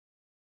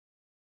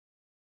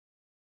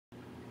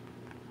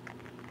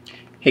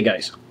Hey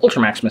guys,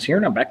 Ultra Maximus here,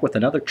 and I'm back with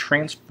another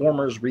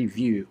Transformers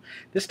review.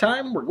 This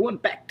time, we're going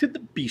back to the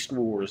Beast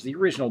Wars, the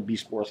original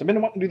Beast Wars. I've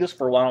been wanting to do this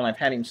for a while, and I've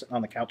had him sitting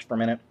on the couch for a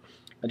minute.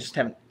 I just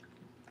haven't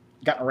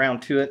gotten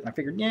around to it, and I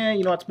figured, yeah,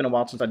 you know, it's been a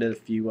while since I did a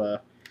few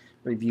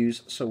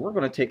reviews, so we're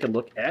going to take a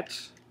look at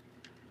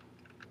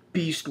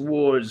Beast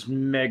Wars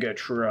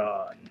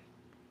Megatron.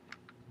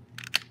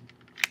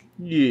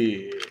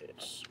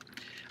 Yes.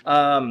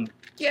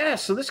 Yeah,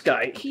 so this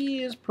guy,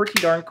 he is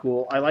pretty darn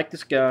cool. I like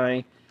this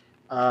guy.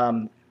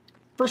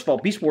 First of all,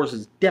 Beast Wars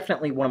is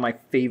definitely one of my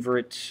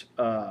favorite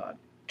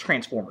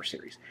Transformer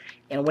series.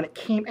 And when it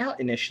came out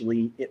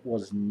initially, it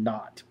was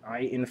not. I,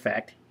 in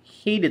fact,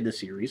 hated the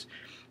series.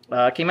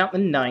 It came out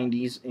in the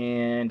 90s,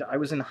 and I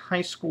was in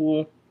high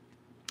school,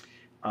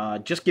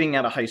 just getting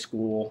out of high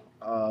school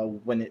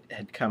when it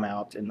had come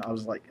out, and I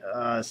was like,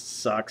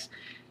 sucks.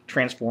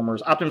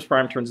 Transformers. Optimus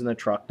Prime turns into a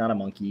truck, not a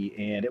monkey,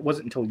 and it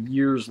wasn't until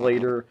years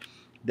later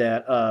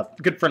that a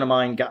good friend of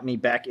mine got me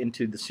back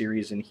into the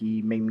series, and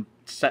he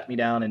sat me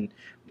down, and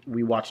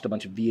we watched a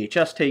bunch of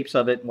VHS tapes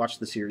of it and watched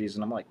the series,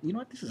 and I'm like, you know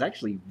what, this is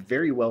actually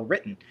very well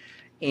written.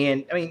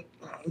 And, I mean,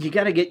 you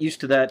got to get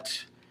used to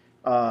that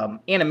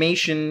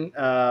animation.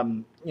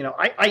 You know,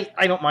 I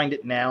don't mind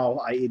it now.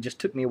 It just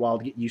took me a while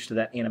to get used to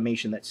that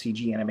animation, that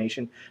CG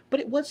animation, but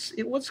it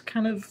was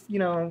kind of, you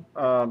know,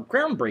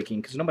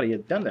 groundbreaking, because nobody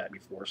had done that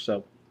before,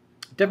 so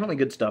definitely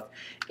good stuff.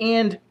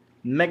 And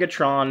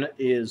Megatron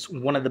is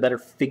one of the better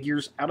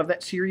figures out of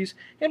that series,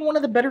 and one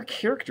of the better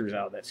characters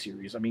out of that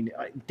series. I mean,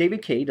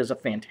 David Kaye does a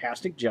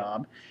fantastic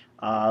job.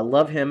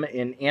 Love him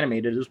in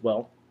animated as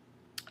well.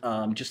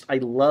 I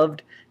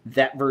loved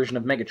that version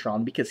of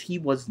Megatron because he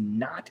was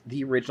not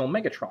the original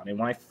Megatron. And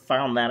when I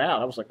found that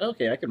out, I was like,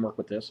 okay, I can work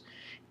with this.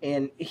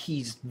 And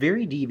he's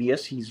very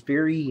devious. He's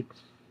very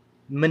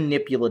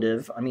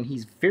manipulative. I mean,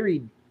 he's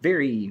very,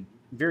 very,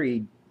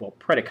 very, well,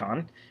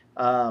 Predacon.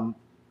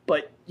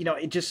 But, you know,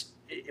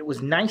 it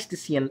was nice to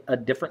see a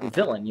different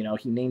villain. You know,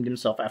 he named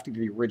himself after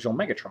the original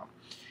Megatron.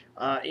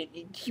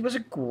 He was a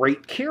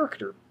great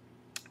character.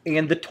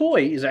 And the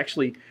toy is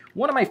actually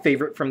one of my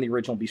favorite from the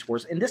original Beast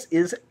Wars. And this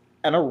is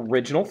an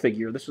original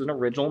figure. This is an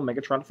original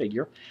Megatron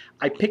figure.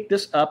 I picked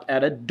this up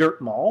at a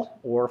dirt mall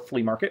or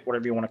flea market,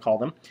 whatever you want to call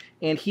them.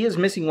 And he is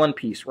missing one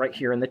piece right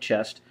here in the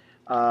chest.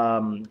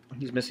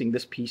 He's missing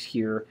this piece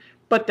here.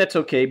 But that's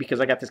okay because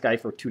I got this guy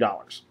for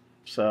 $2.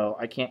 So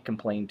I can't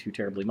complain too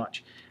terribly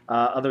much.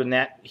 Other than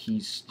that,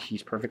 he's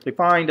perfectly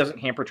fine. Doesn't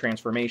hamper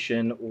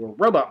transformation or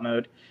robot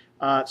mode.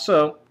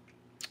 So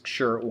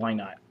sure, why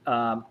not?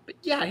 But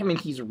yeah, I mean,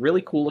 he's a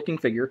really cool looking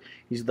figure.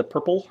 He's the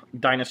purple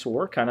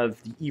dinosaur, kind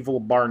of the evil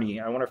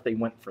Barney. I wonder if they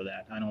went for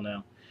that. I don't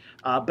know.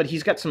 But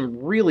he's got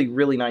some really,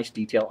 really nice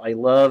detail. I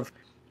love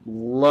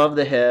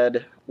the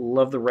head,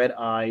 love the red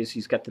eyes.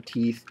 He's got the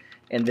teeth.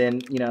 And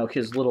then, you know,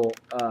 his little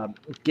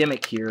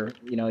gimmick here,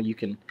 you know, you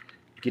can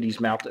get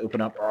his mouth to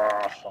open up.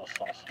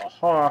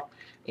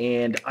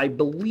 And I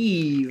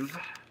believe,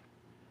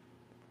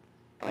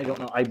 I don't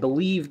know, I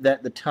believe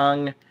that the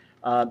tongue,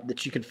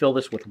 that you can fill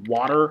this with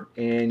water,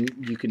 and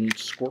you can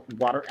squirt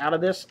water out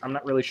of this. I'm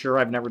not really sure.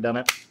 I've never done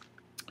it.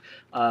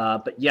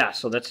 But yeah,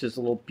 so that's his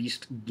little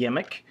beast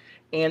gimmick.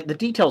 And the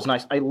detail's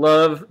nice. I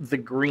love the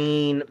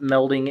green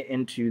melding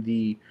into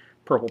the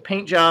purple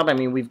paint job. I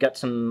mean, we've got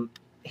some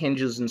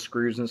hinges and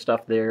screws and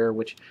stuff there,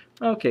 which,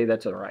 okay,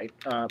 that's all right.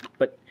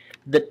 But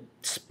the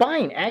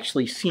spine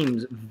actually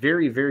seems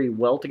very, very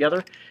well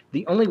together.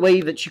 The only way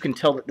that you can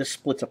tell that this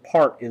splits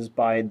apart is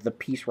by the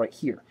piece right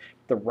here.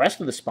 The rest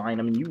of the spine,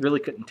 I mean, you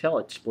really couldn't tell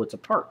it splits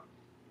apart.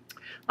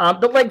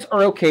 The legs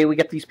are okay. We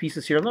got these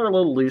pieces here, and they're a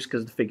little loose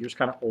because the figure's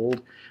kind of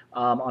old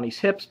on his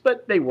hips,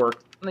 but they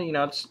work. You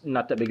know, it's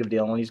not that big of a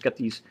deal. And he's got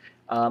these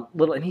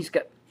and he's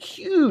got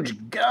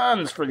huge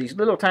guns for these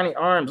little tiny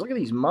arms. Look at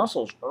these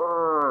muscles.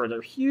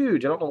 They're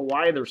huge. I don't know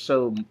why they're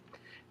so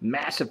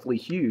massively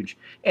huge.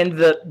 And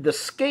the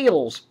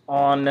scales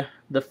on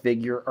the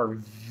figure are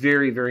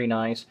very, very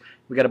nice.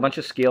 We got a bunch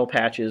of scale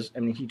patches.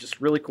 I mean, he's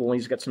just really cool.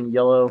 He's got some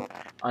yellow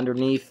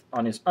underneath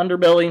on his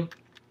underbelly,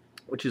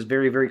 which is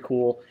very, very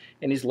cool.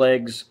 And his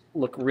legs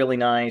look really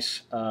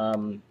nice.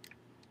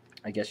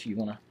 I guess you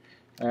want to,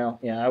 well,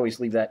 yeah, I always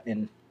leave that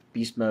in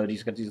beast mode.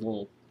 He's got these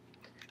little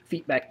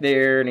feet back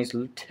there, and his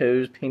little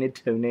toes, painted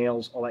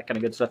toenails, all that kind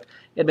of good stuff.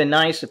 It'd been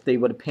nice if they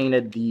would have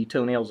painted the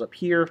toenails up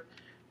here,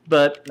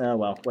 but,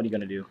 well, what are you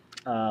going to do?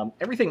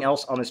 Everything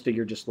else on this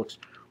figure just looks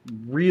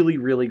really,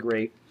 really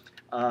great.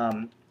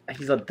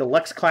 He's a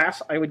deluxe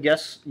class, I would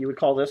guess you would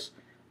call this.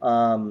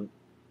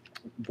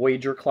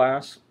 Voyager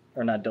class,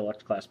 or not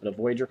deluxe class, but a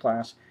Voyager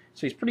class.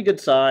 So he's pretty good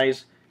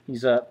size.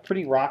 He's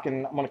pretty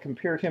rockin'. I'm going to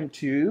compare him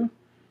to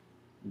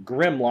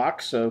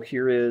Grimlock. So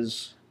here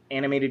is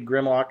animated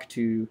Grimlock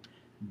to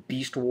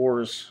Beast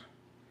Wars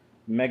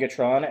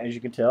Megatron. As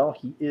you can tell,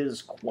 he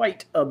is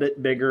quite a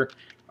bit bigger.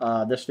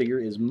 This figure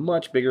is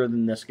much bigger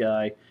than this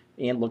guy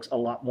and looks a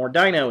lot more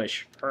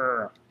dino-ish.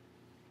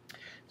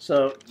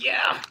 So,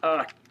 yeah,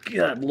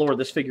 good lord,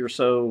 this figure is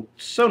so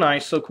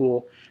nice, so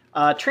cool.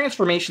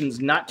 Transformation's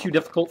not too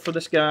difficult for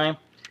this guy.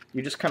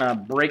 You just kind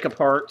of break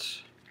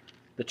apart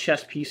the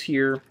chest piece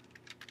here,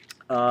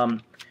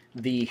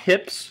 The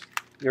hips,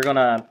 you're going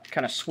to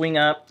kind of swing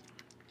up,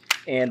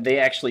 and they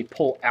actually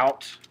pull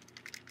out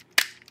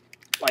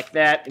like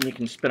that, and you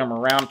can spin them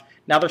around.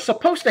 Now, they're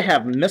supposed to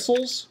have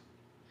missiles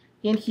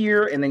in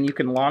here, and then you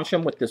can launch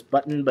them with this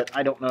button, but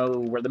I don't know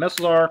where the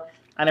missiles are.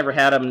 I never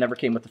had them, never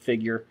came with the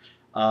figure,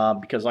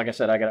 because, like I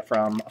said, I got it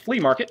from a flea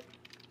market.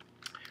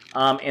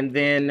 And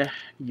then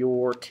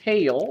your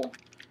tail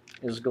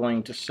is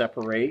going to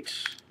separate.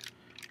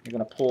 You're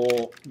going to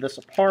pull this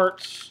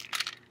apart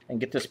and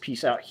get this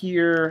piece out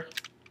here,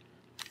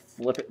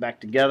 flip it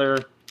back together.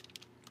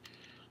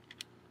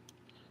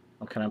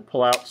 I'll kind of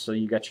pull out so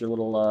you got your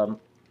little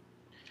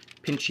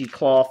pinchy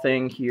claw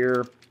thing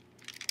here.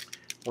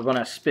 We're going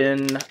to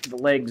spin the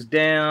legs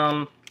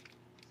down.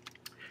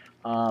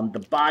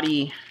 The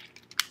body,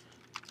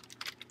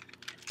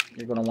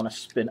 you're going to want to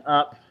spin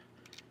up.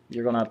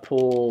 You're going to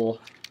pull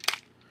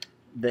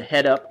the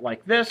head up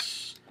like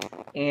this,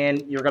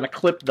 and you're going to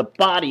clip the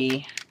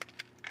body,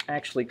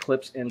 actually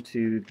clips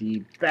into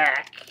the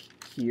back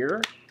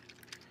here.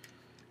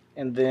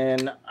 And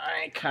then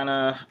I kind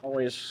of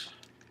always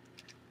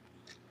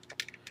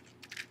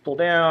pull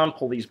down,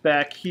 pull these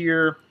back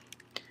here.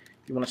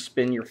 You want to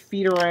spin your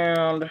feet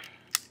around,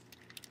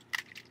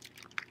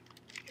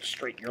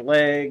 straighten your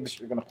legs.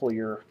 You're going to pull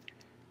your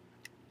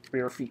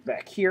rear feet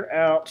back here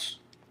out.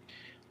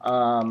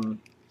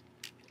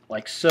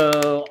 Like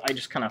so. I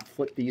just kind of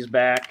flip these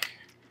back,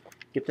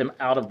 get them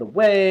out of the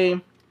way,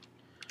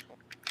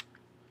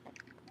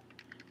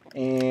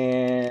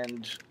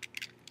 and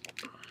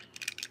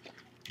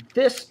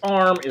this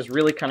arm is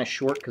really kind of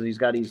short because he's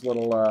got these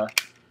little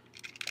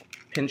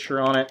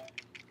pincher on it,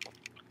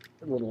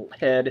 little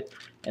head,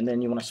 and then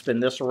you want to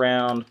spin this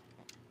around,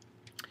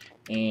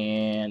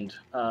 and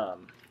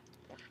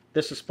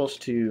this is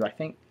supposed to, I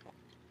think,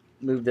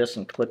 move this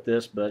and clip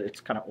this, but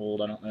it's kind of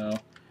old. I don't know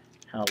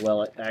how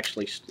well it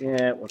actually,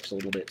 yeah, it works a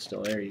little bit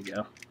still. There you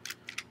go.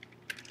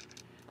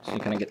 So you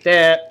kind of get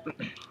that.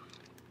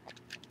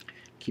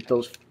 Keep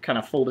those kind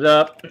of folded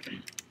up,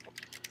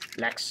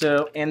 like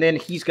so. And then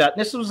he's got,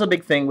 this was a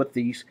big thing with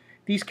these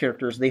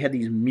characters, they had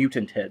these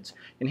mutant heads.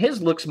 And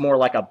his looks more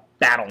like a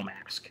battle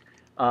mask.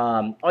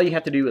 All you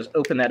have to do is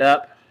open that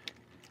up,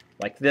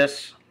 like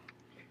this,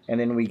 and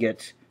then we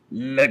get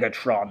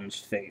Megatron's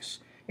face.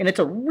 And it's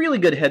a really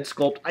good head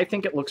sculpt. I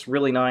think it looks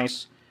really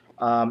nice.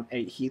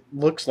 He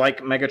looks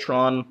like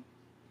Megatron,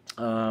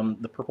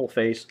 the purple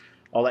face,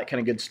 all that kind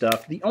of good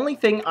stuff. The only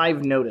thing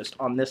I've noticed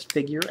on this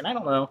figure, and I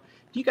don't know,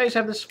 do you guys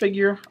have this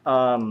figure?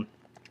 Does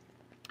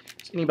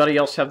anybody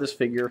else have this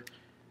figure?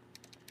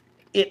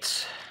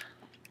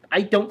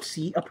 I don't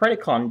see a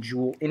Predacon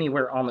jewel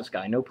anywhere on this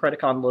guy. No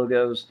Predacon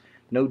logos,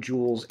 no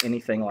jewels,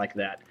 anything like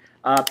that.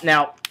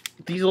 Now,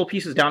 these little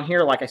pieces down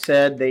here, like I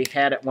said, they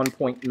had at one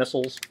point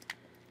missiles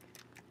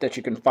that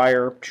you can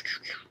fire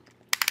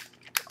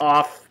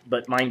off,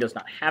 but mine does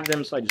not have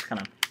them, so I just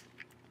kind of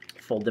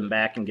fold them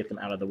back and get them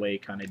out of the way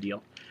kind of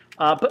deal.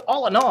 But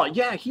all in all,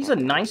 yeah, he's a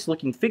nice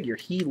looking figure.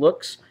 He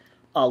looks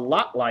a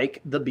lot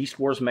like the Beast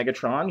Wars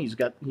Megatron. He's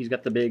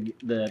got the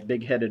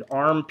big headed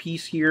arm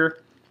piece here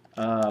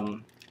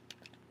from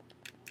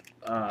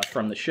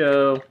the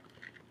show.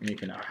 And you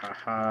can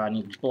and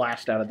you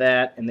blast out of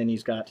that, and then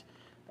he's got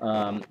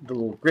the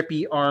little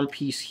grippy arm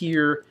piece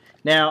here.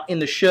 Now in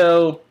the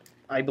show,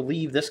 I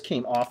believe this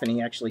came off and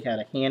he actually had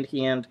a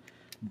hand,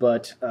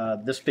 but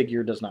this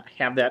figure does not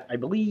have that. I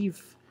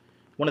believe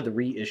one of the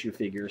reissue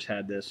figures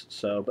had this.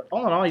 So, but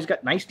all in all, he's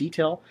got nice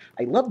detail.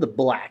 I love the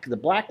black. The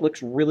black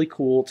looks really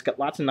cool. It's got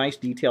lots of nice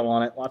detail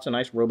on it, lots of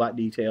nice robot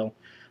detail.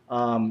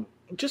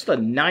 Just a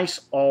nice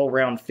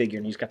all-around figure,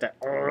 and he's got that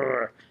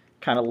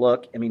kind of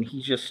look. I mean,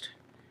 he's just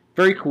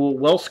very cool,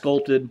 well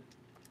sculpted.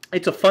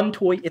 It's a fun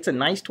toy. It's a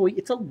nice toy.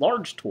 It's a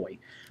large toy.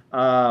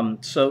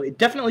 So it's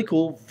definitely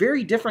cool.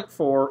 Very different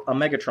for a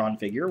Megatron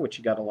figure, which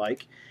you gotta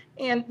like.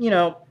 And, you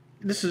know,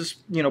 this is,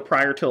 you know,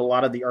 prior to a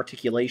lot of the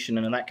articulation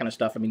and that kind of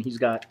stuff. I mean, he's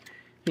got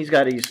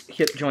these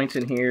hip joints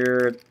in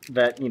here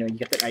that, you know, you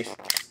get that nice,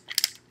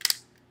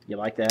 you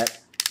like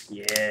that?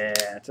 Yeah,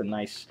 that's a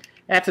nice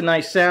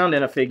sound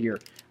in a figure.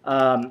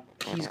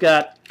 He's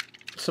got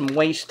some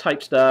waist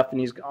type stuff, and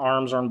his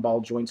arms are on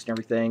ball joints and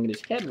everything, and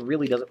his head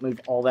really doesn't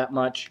move all that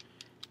much.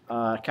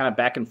 Kind of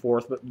back and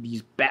forth, but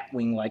these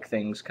Batwing-like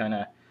things kind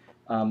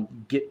of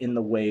get in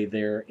the way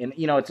there. And,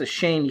 you know, it's a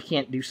shame you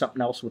can't do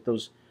something else with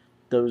those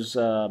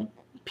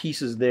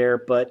pieces there,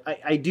 but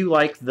I do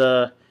like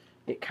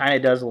it kind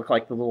of does look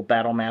like the little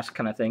battle mask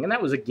kind of thing. And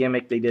that was a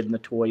gimmick they did in the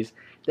toys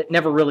that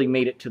never really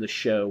made it to the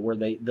show, where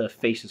the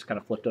face is kind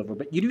of flipped over.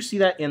 But you do see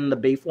that in the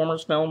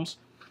Bayformers films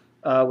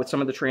with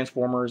some of the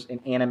Transformers and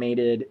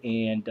Animated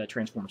and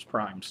Transformers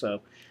Prime.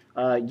 So,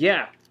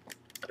 yeah,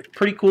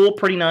 pretty cool,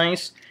 pretty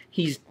nice.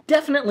 He's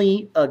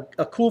definitely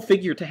a cool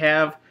figure to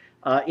have.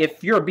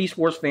 If you're a Beast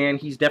Wars fan,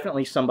 he's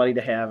definitely somebody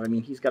to have. I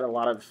mean, he's got a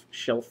lot of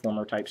shell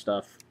former type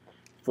stuff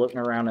floating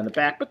around in the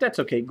back, but that's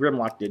okay.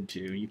 Grimlock did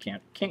too. You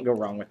can't go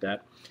wrong with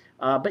that.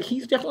 But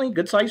he's definitely a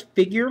good-sized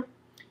figure.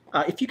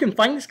 If you can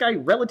find this guy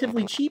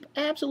relatively cheap,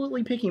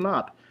 absolutely pick him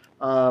up.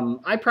 I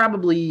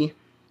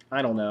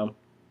don't know.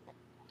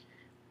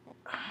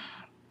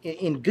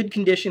 in good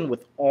condition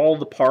with all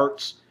the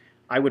parts,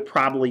 I would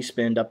probably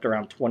spend up to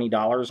around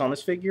 $20 on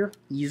this figure,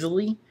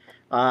 easily.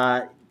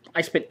 I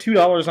spent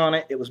 $2 on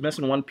it. It was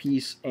missing one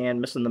piece and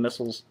missing the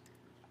missiles.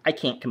 I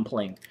can't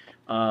complain.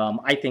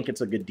 I think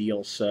it's a good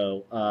deal.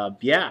 So,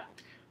 yeah.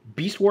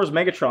 Beast Wars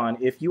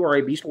Megatron. If you are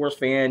a Beast Wars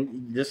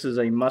fan, this is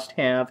a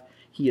must-have.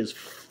 He is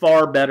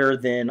far better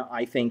than,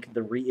 I think,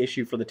 the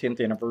reissue for the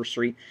 10th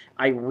anniversary.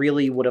 I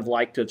really would have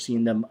liked to have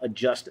seen them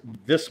adjust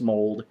this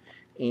mold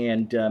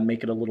and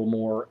make it a little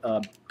more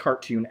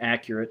cartoon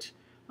accurate.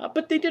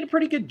 But they did a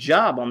pretty good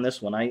job on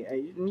this one.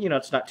 You know,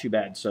 it's not too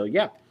bad. So,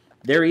 yeah,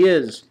 there he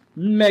is.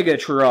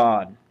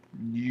 Megatron.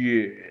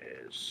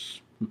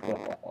 Yes.